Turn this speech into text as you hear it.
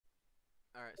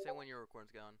Alright, say when your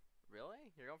recording's going. Really?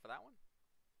 You're going for that one?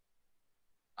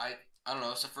 I don't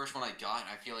know. It's the first one I got, and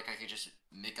I feel like I could just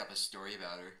make up a story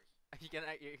about her. You're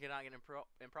not gonna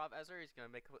improv as her? He's gonna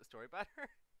make up a story about her?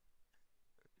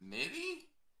 Maybe?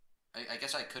 I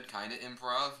guess I could kind of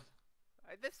improv.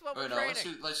 This is what we're Or no, let's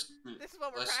training! do let's This is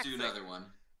what we're let's do practicing! another one.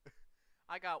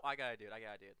 I gotta do it, I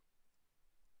gotta do it.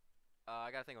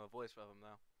 I gotta think of a voice for him,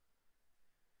 though.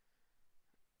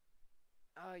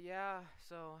 Yeah,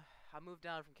 so I moved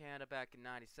down from Canada back in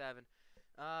 '97.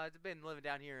 I've been living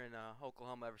down here in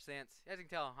Oklahoma ever since. As you can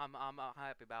tell, I'm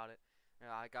happy about it.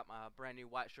 I got my brand new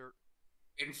white shirt.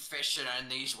 Been fishing in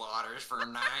these waters for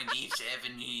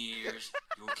 97 years.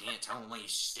 You can't tell me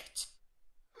shit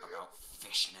about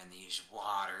fishing in these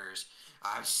waters.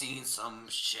 I've seen some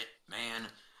shit, man.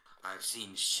 I've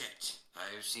seen shit.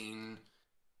 I've seen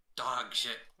dog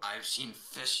shit. I've seen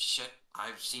fish shit.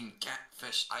 I've seen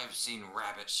catfish. I've seen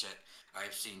rabbit shit.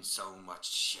 I've seen so much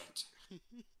shit.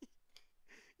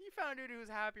 You found a dude who's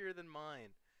happier than mine.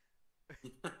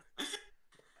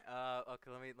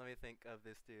 Okay, let me think of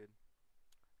this dude.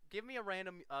 Give me a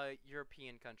random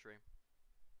European country.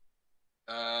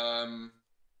 Um,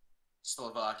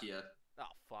 Slovakia. Oh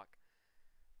fuck.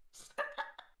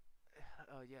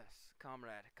 Oh yes,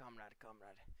 comrade.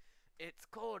 It's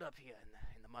cold up here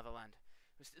in the motherland.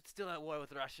 It's still at war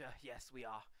with Russia. Yes, we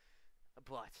are.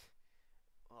 But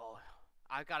oh,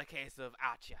 I got a case of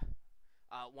at ya.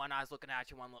 One eye's looking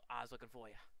at you, one eye's looking for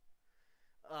you.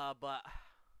 But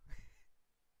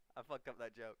I fucked up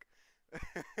that joke.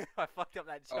 I fucked up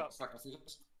that Oh, joke. fuck, I forgot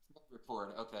to record.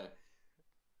 Okay.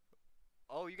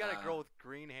 Oh, you got a Uh, girl with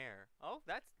green hair. Oh,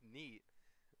 that's neat.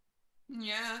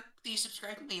 yeah, please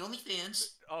subscribe to my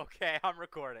OnlyFans. Okay, I'm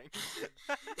recording.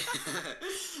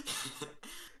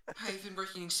 I've been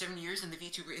working 7 years in the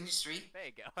VTuber industry. There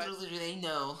you go. Little do they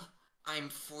know, I'm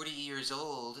 40 years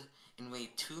old and weigh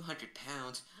 200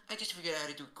 pounds. I just figured out how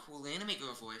to do a cool anime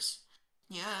girl voice.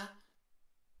 Yeah,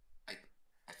 I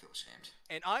I feel ashamed.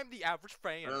 And I'm the average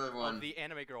fan Another of one. the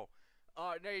anime girl.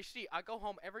 Now you see, I go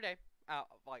home every day at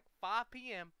like 5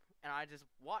 p.m. and I just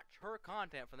watch her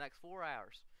content for the next 4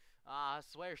 hours. I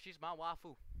swear she's my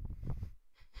waifu.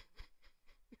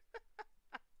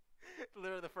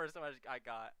 Literally the first time I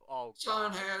got. Oh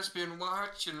Son God. has been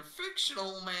watching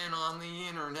fictional man on the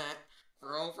internet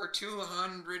for over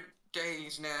 200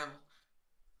 days now.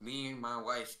 Me and my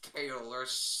wife, Kale, are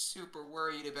super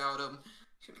worried about him.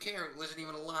 Carol isn't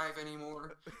even alive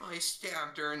anymore. I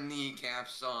stabbed her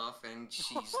kneecaps off and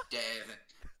she's dead.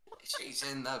 She's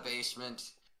in the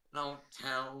basement. Don't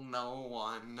tell no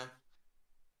one.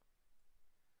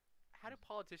 How do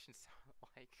politicians sound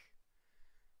like?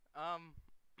 Um.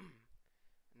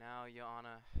 Now, Your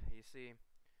Honor, you see,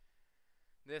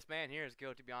 this man here is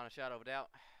guilty beyond a shadow of a doubt.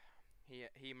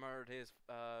 He murdered his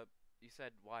you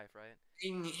said wife, right?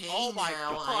 Hey Oh my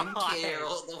now, I'm God!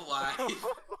 Carol, the wife.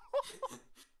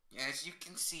 As you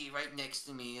can see, right next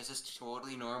to me is this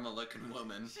totally normal looking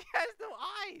woman. She has no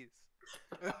eyes.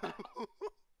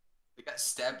 They got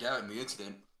stabbed out in the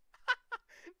incident.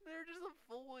 They're just a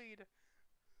void.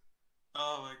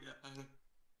 Oh my god.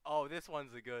 Oh, this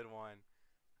one's a good one.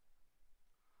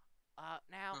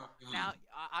 Now, Oh, now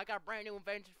I got a brand new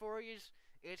invention for you.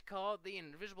 It's called the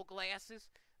invisible glasses.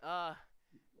 Uh,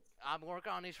 I've been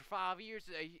working on these for 5 years.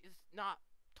 It's not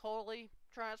totally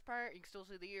transparent. You can still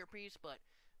see the earpiece, but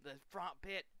the front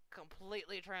bit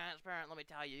completely transparent. Let me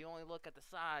tell you, you only look at the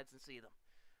sides and see them.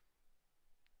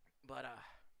 But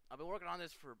I've been working on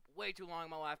this for way too long in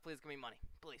my life. Please give me money,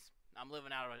 please. I'm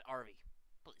living out of an RV,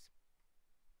 please.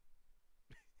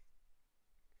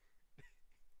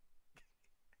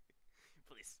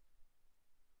 Please,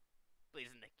 please,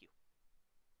 and thank you.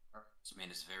 this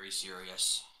man is very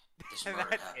serious. This And murder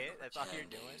that's happened it. over That's all you're 10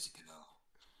 doing. days ago.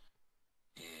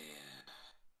 Yeah.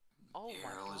 Oh my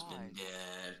Carol has been God.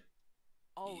 dead.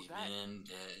 Oh He's that. been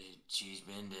dead. She's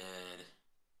been dead.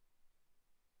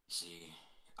 See,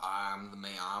 I'm the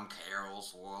man. I'm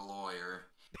Carol's war lawyer.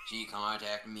 She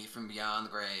contacted me from beyond the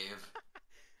grave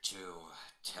to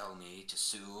tell me to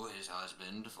sue his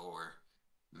husband for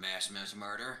mass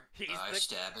murder, He's the.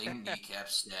 stabbing, kneecap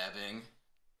stabbing.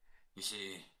 You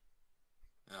see,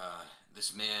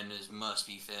 this man must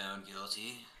be found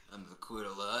guilty under the court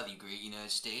of law of the great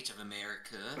United States of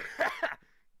America.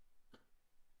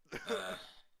 Uh,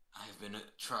 I've been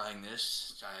trying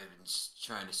this. I've been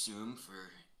trying to sue him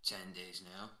for 10 days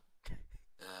now.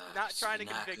 Not It's trying to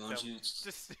not convict going him, to.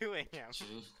 just suing him.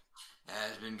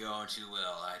 Has been going too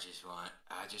well. I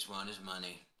just want his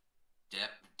money.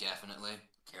 Definitely.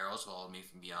 Carol's called me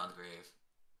from beyond the grave.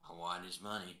 I want his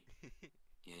money.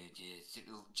 Yeah,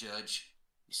 yeah, Judge,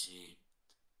 you see,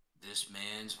 This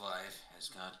man's wife has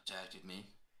contacted me.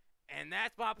 And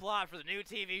that's my plot for the new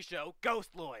TV show,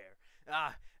 Ghost Lawyer.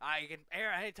 I can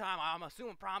air anytime. I'm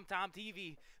assuming primetime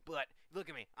TV, but look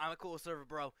at me. I'm a cool server,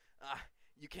 bro.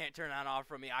 You can't turn that off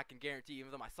from me. I can guarantee,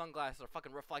 even though my sunglasses are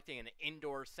fucking reflecting in an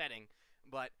indoor setting.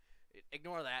 But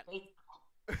ignore that.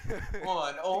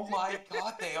 One, oh my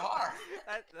god, they are.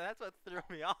 That's what threw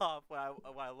me off when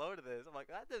I loaded this. I'm like,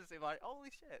 that doesn't seem like, holy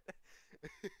shit.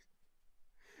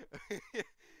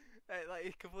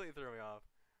 It completely threw me off.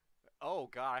 Oh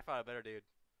god, I found a better dude.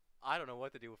 I don't know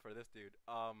what to do for this dude.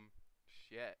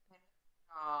 Shit.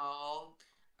 Oh,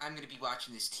 I'm gonna be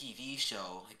watching this TV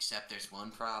show, except there's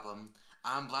one problem.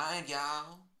 I'm blind,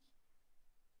 y'all.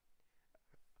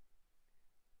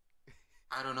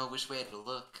 I don't know which way to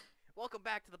look. Welcome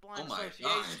back to the Blind Oh my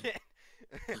Association.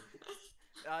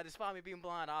 Despite me being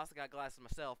blind, I also got glasses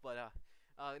myself. But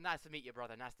nice to meet you,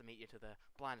 brother. Nice to meet you to the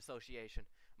Blind Association.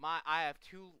 I have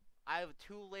two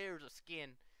layers of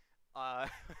skin.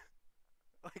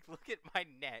 Like look at my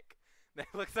neck. That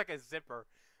looks like a zipper.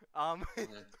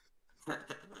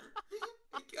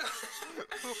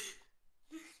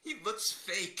 He looks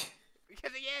fake.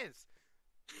 Because he is.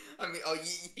 I mean, oh,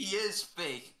 he is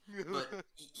fake, but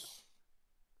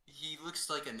he looks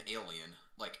like an alien,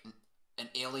 like an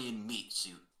alien meat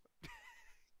suit.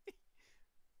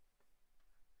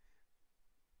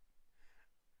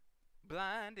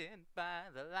 Blinded by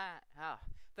the light.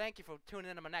 Thank you for tuning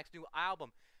in to my next new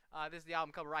album. This is the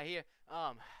album cover right here.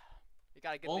 You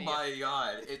gotta get Oh the. my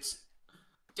god, it's.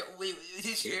 Wait,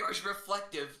 his hair is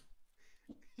reflective.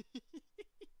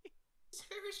 His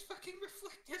hair is fucking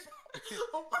reflective.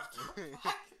 Oh my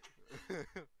god.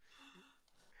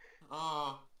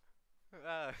 Oh.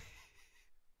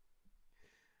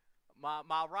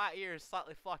 My right ear is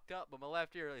slightly fucked up, but my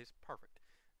left ear is perfect.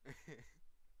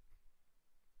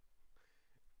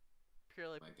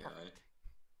 Purely My perfect. god.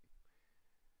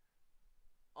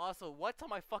 Also, what's on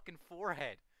my fucking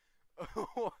forehead?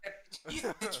 It's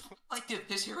reflective.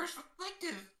 His hair is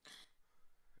reflective.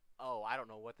 Oh, I don't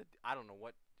know what.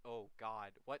 Oh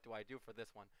god, what do I do for this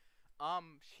one?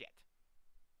 Shit.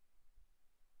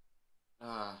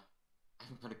 I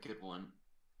got a good one.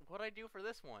 What do I do for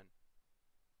this one?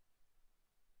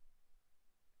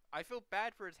 I feel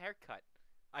bad for his haircut.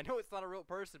 I know it's not a real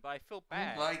person, but I feel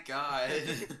bad. Oh my god.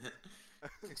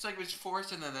 Looks like it's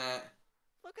forced into that.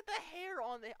 Look at the hair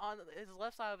on his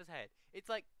left side of his head. It's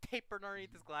like tapered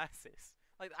underneath his glasses.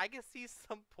 Like I can see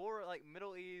some poor like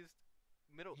Middle East.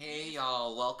 Hey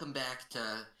y'all, welcome back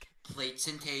to Plates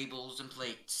and Tables and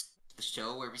Plates, the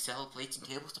show where we sell plates and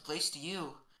tables to place to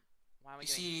you. Why am I You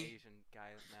getting see- Asian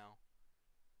guys now?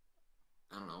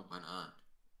 I don't know, why not?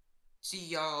 See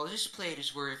y'all, this plate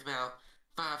is worth about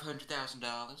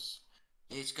 $500,000.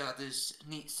 It's got this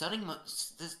neat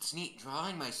this neat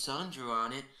drawing my son drew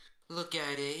on it. Look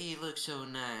at it, he looks so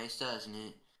nice, doesn't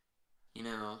it? You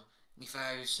know, if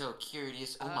I was so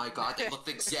curious. Oh my god, they looked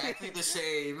exactly the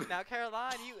same. Now,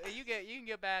 Caroline, you can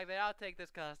get back there. I'll take this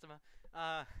customer.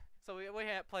 So we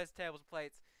have plates, tables, and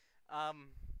plates.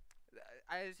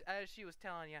 As she was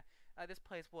telling you, this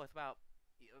plate's worth about.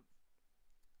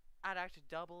 I'd actually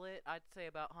double it. I'd say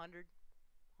about 100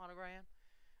 grand.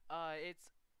 It's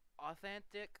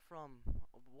authentic from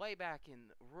way back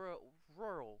in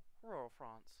rural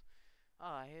France.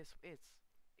 It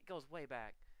goes way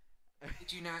back.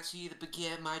 Did you not see the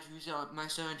baguette my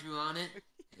son drew on it?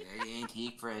 Very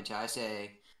antique French, I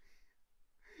say.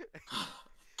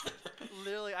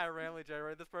 Literally, I randomly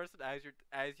generated this person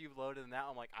as you've loaded in that.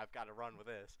 I'm like, I've got to run with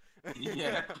this.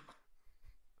 Yeah.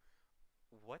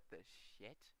 What the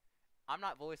shit? I'm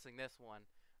not voicing this one,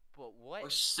 but what? Or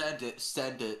send it.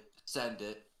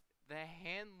 The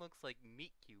hand looks like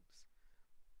meat cubes.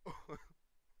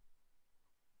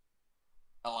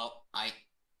 Hello, I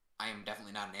am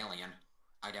definitely not an alien.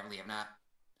 I definitely have not.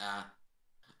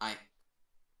 I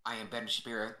am Ben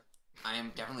Shapiro. I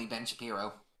am definitely Ben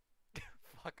Shapiro.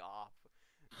 Fuck off.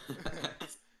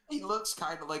 He looks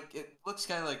kind of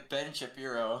like Ben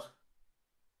Shapiro.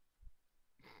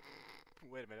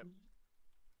 Wait a minute.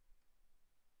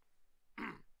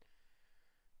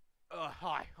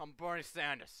 Hi, I'm Bernie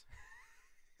Sanders.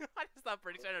 I just thought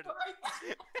Bernie Sanders.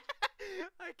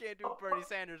 I can't do Bernie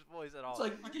Sanders' voice at all. It's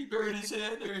like fucking Bernie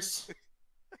Sanders.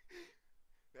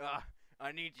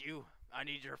 I need you. I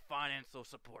need your financial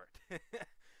support.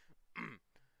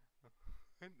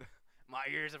 My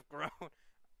ears have grown.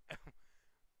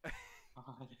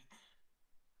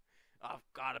 I've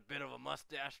got a bit of a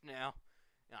mustache now,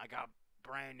 and I got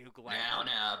brand new glasses.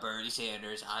 Now, Bernie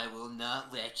Sanders, I will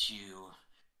not let you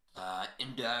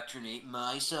indoctrinate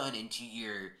my son into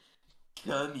your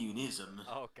communism.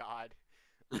 Oh God.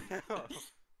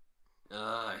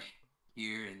 Uh,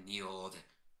 Here in the old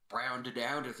brown to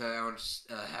down to town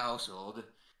household,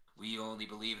 we only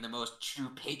believe in the most true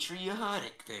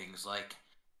patriotic things like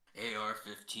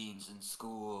AR-15s in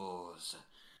schools,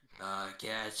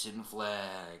 cats and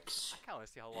flags, I kind of want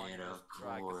to see how long you and can of just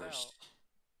drag this course,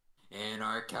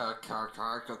 out.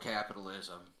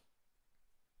 anarcho-capitalism.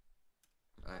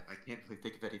 I can't really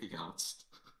think of anything else.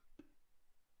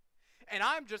 And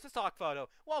I'm just a stock photo.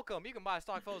 Welcome. You can buy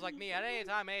stock photos like me at any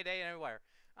time, any day, anywhere.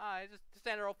 Just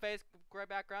standard old face, gray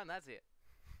background. That's it.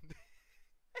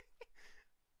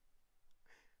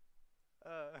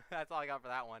 That's all I got for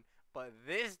that one. But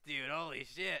this dude, holy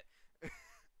shit.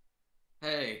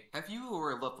 Hey, have you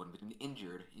or a loved one been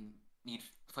injured and need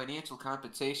financial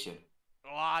compensation?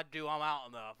 Oh, I do. I'm out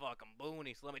in the fucking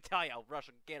boonies. Let me tell you, I was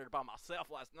Russian gated by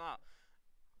myself last night.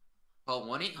 Call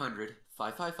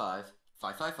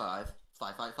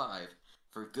 1-800-555-555-555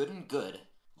 for good and good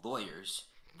lawyers.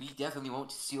 We definitely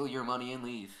won't steal your money and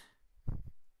leave.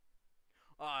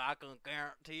 I can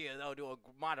guarantee you they'll do a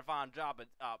mighty fine job at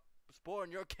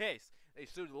supporting your case. They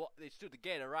sued the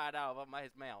gator right out of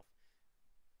his mouth.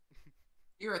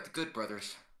 Here at the Good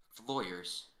Brothers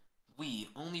Lawyers, we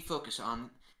only focus on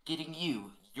getting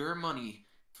you your money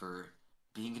for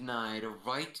being denied a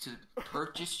right to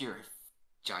purchase your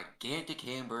gigantic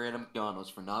hamburger at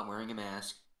McDonald's for not wearing a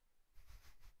mask.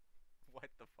 What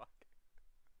the fuck?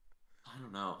 I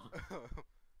don't know.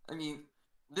 I mean,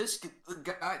 the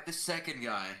second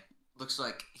guy, looks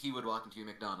like he would walk into a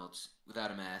McDonald's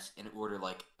without a mask and order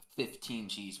like 15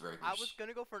 cheeseburgers. I was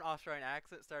gonna go for an Australian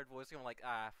accent, started voicing. I'm like,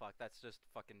 fuck, that's just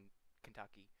fucking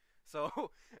Kentucky.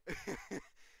 So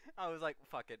I was like,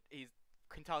 fuck it. He's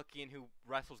Kentuckian who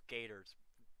wrestles gators.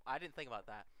 I didn't think about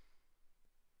that.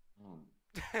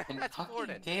 That's Kentucky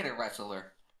Florida. gator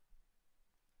wrestler.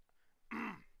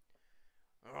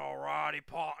 Alrighty,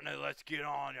 partner, let's get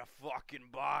on your fucking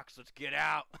box. Let's get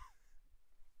out.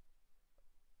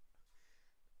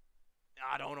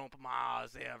 I don't open my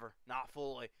eyes ever. Not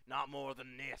fully. Not more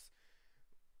than this.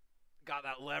 Got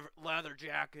that leather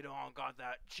jacket on. Got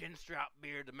that chin strap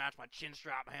beard to match my chin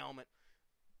strap helmet.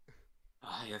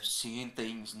 I have seen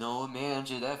things no man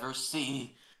should ever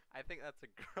see. I think that's a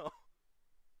girl.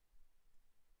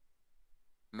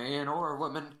 Man or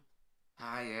woman,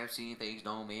 I have seen things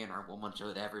no man or woman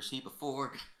should ever see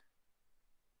before.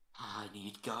 I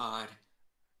need God.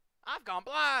 I've gone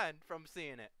blind from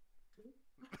seeing it.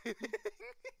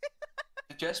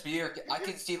 Just be here. I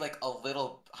can see like a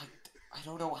little. I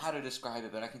don't know how to describe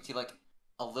it, but I can see like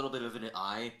a little bit of an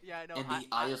eye. Yeah, I know. And the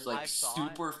eye is like saw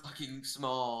super it. fucking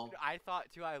small. I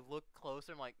thought too. I looked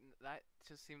closer. I'm like, that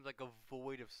just seems like a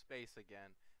void of space again.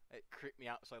 It creeped me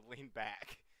out, so I leaned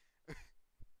back.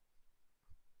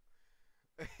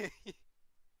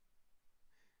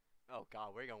 Oh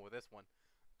god, where are you going with this one?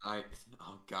 Oh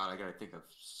god, I gotta think of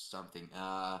something.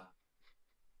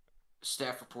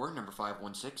 Staff report number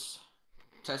 516.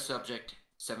 Test subject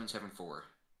 774.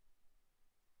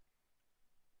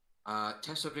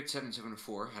 Test subject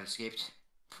 774 had escaped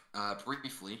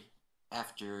briefly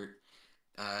after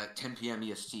 10 p.m.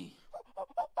 EST.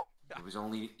 It was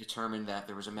only determined that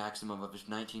there was a maximum of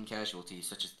 19 casualties,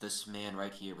 such as this man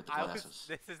right here with the glasses.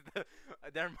 This is the.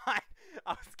 Never mind.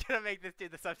 I was gonna make this dude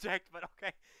the subject, but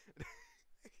okay.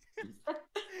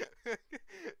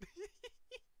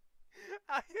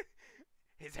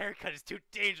 His haircut is too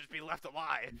dangerous to be left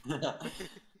alive.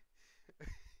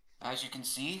 As you can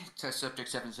see, test subject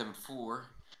 774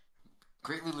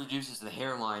 greatly reduces the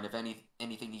hairline of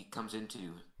anything he comes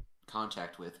into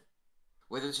contact with.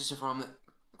 Whether this is from the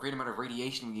great amount of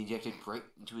radiation we injected right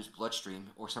into his bloodstream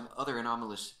or some other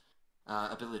anomalous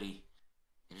ability,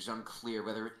 it is unclear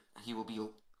whether he will be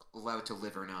allowed to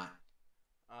live or not.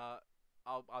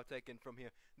 I'll take in from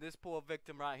here. This poor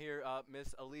victim right here,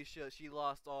 Miss Alicia, she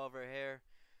lost all of her hair.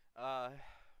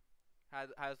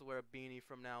 Has to wear a beanie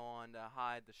from now on to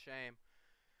hide the shame.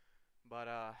 But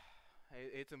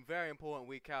it's very important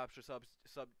we capture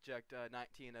subject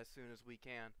 19 as soon as we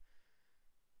can.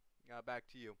 Back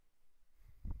to you.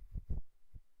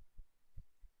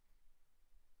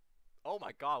 Oh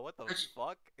my god, what the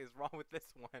fuck is wrong with this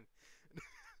one?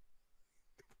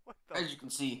 What the? As you can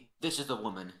see, this is the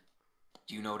woman.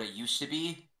 Do you know what it used to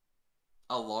be?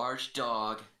 A large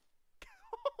dog.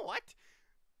 What?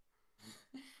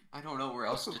 I don't know where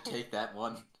else to take that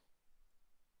one.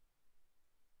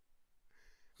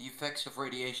 The effects of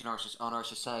radiation on our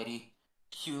society.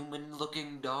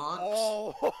 Human-looking dogs.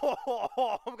 Oh,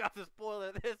 I'm gonna have to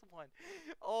spoil this one.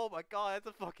 Oh my god, that's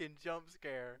a fucking jump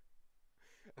scare.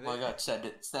 Oh my god, send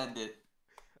it, send it.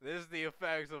 This is the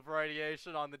effects of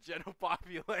radiation on the general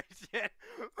population.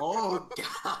 Oh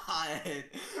God!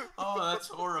 Oh, that's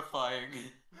horrifying.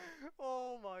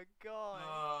 Oh my god.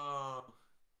 Oh,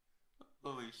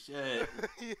 holy shit!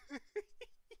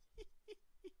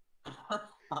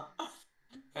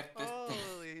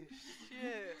 Holy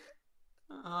shit.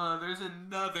 Oh, there's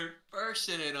another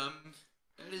person in him.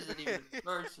 That isn't even a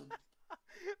person.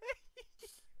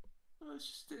 Oh, it's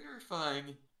just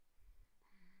terrifying.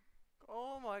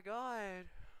 Oh my god.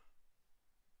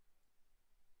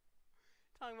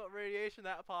 Talking about radiation,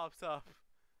 that pops up.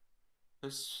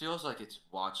 This feels like it's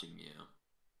watching you.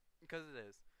 Because it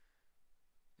is.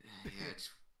 Yeah, it's.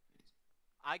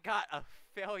 I got a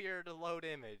failure to load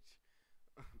image.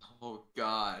 Oh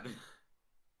God.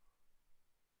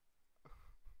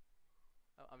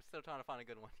 I'm still trying to find a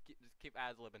good one. Just keep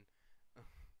ad-libbing.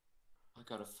 I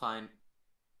gotta find.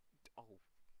 Oh.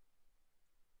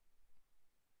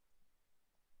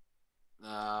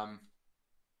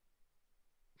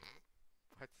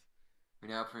 What? We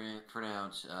now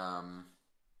pronounce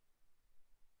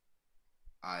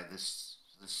this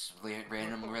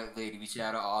random lady we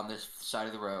sat on this side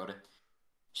of the road.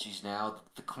 She's now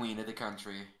the queen of the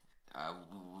country.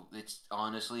 It's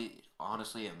honestly,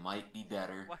 it might be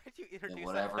better Why did you than introduce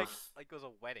whatever. that like it was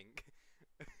a wedding?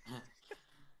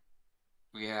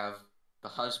 We have the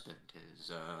husband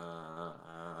is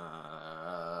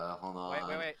hold on.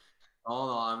 Wait. Hold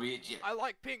on. I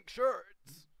like pink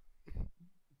shirts.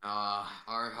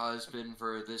 Our husband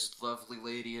for this lovely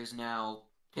lady is now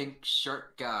Pink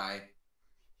Shirt Guy.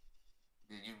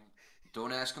 You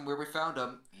don't ask him where we found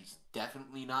him. He's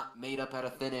definitely not made up out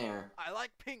of thin air. I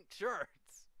like pink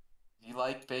shirts. He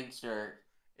liked pink shirt.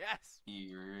 Yes.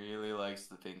 He really likes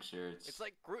the pink shirts. It's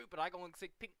like Groot, but I go and say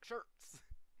pink shirts.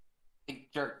 Pink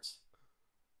shirts.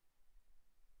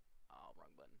 Oh, wrong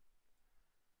button.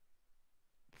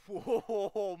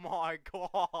 Oh my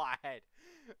god.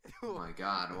 Oh my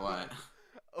god, what?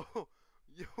 Oh,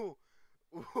 yo.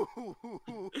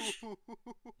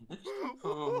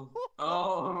 Oh,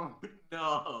 oh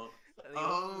no.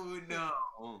 Oh no.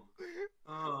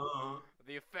 Oh.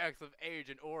 The effects of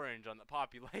Agent Orange on the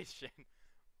population.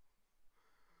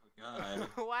 Oh god.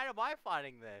 Why am I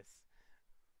finding this?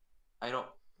 I don't.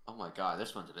 Oh my god,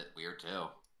 this one's a bit weird too.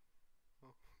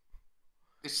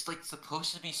 It's like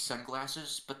supposed to be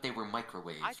sunglasses, but they were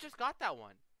microwaved. I just got that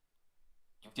one.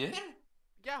 You did?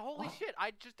 Yeah, holy What? shit!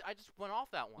 I just went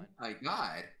off that one. Oh my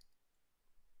god.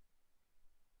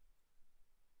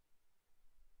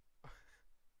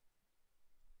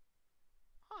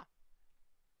 Huh.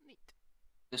 Neat.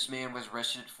 This man was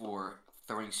arrested for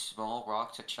throwing small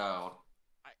rocks at child.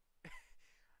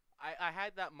 I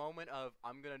had that moment of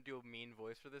I'm gonna do a mean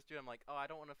voice for this dude. I'm like, oh, I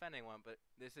don't want to offend anyone, but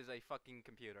this is a fucking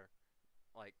computer,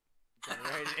 like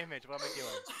generated image. What am I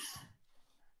doing?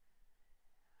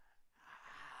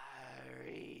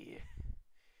 Harry.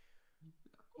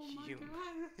 Oh my You-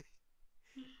 god.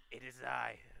 It is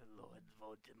I, Lord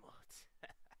Voldemort.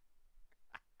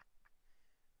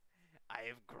 I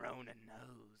have grown a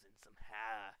nose and some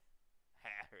hair,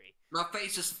 Harry. My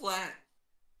face is flat.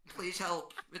 Please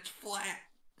help. It's flat.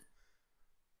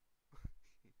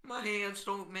 My hands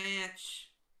don't match.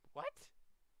 What?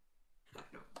 I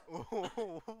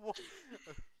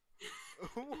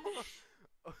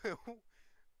don't.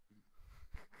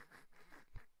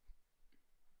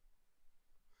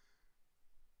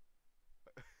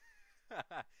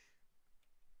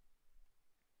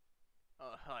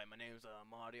 Hi, my name's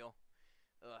Mario.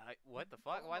 What the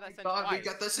fuck? Why that send God, twice? we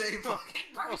got the same fucking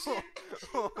person.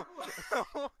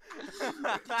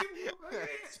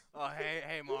 Oh,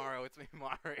 hey, Mario, it's me,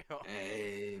 Mario.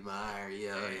 Hey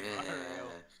Mario, Hey, yeah. Mario.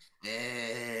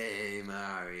 Hey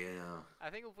Mario. I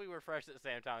think if we refresh at the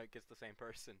same time, it gets the same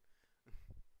person.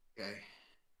 Okay.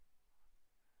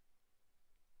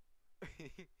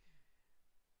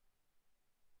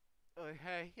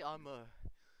 Hey, I'm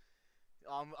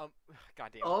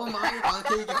goddamn. Oh my god.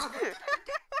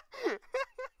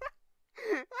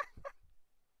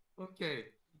 Okay.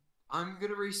 I'm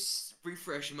gonna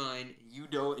refresh mine. You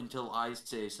don't until I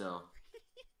say so.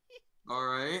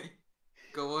 Alright?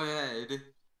 Go ahead.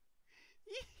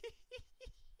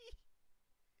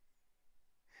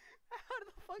 How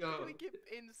the fuck Go. did we get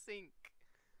in sync?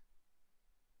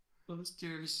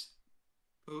 Posters.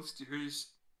 Posters.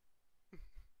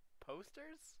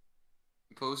 Posters?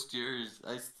 Posters.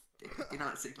 I did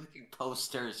not say fucking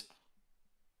posters.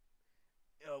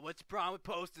 What's your problem with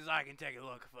posters? I can take a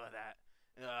look for that.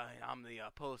 I'm the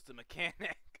poster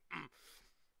mechanic. I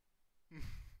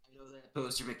know that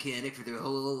poster mechanic for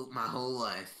my whole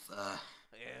life. Yeah.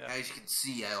 As you can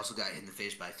see, I also got hit in the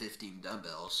face by 15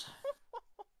 dumbbells.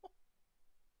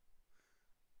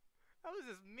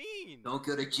 Don't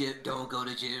go to gym. Don't go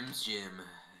to Jim's gym.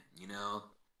 You know,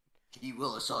 he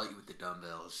will assault you with the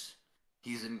dumbbells.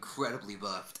 He's incredibly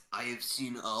buffed. I have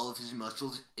seen all of his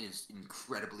muscles. It is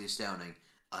incredibly astounding.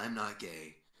 I'm not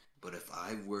gay, but if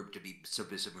I were to be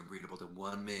submissive and breedable to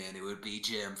one man, it would be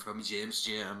Jim from Jim's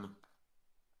gym.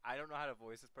 I don't know how to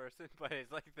voice this person, but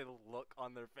it's like the look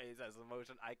on their face as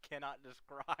emotion I cannot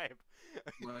describe.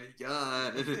 My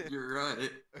God, you're right.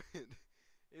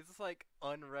 It's like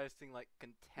unresting, like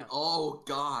contempt. Oh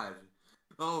God.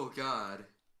 Oh God.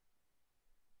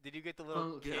 Did you get the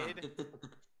little Oh kid? God.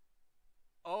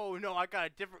 Oh no, I got a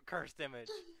different cursed image.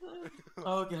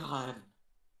 Oh God.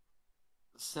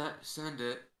 Send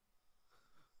it.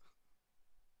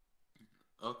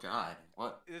 Oh God.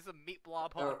 What? This is a meat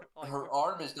blob Her, on. Like, her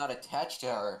arm is not attached to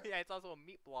her. yeah, it's also a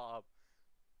meat blob.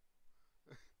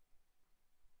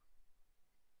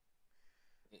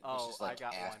 It was Oh, just I like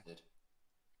got one. acid.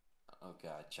 Oh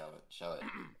God, show it. Show it.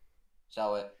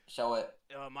 Show it. Show it.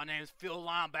 My name's Phil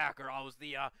Linebacker. I was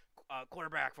the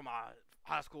quarterback for my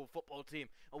high school football team.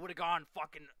 I would have gone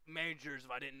fucking majors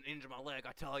if I didn't injure my leg,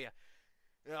 I tell you.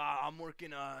 I'm working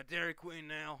Dairy Queen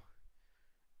now.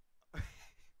 I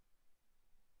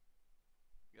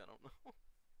don't know.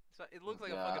 So it looks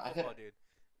like a fucking football dude.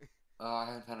 I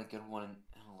haven't found a good one in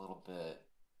a little bit.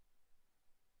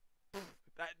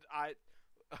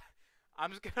 I'm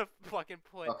just gonna fucking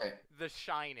put Okay. The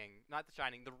Shining, not The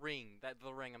Shining, The Ring.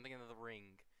 The Ring. I'm thinking of The Ring.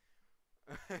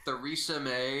 Theresa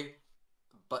May,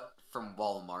 but from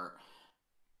Walmart.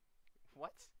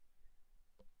 What?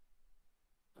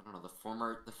 I don't know, the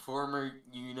former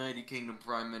United Kingdom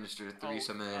Prime Minister,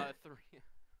 Theresa May. Theresa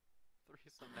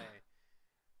May.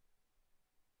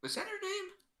 Was that her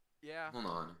name? Yeah. Hold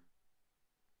on.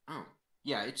 Oh.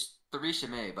 Yeah, it's Theresa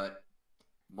May, but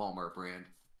Walmart brand.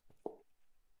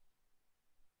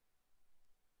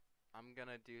 I'm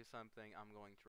gonna do something. I'm going to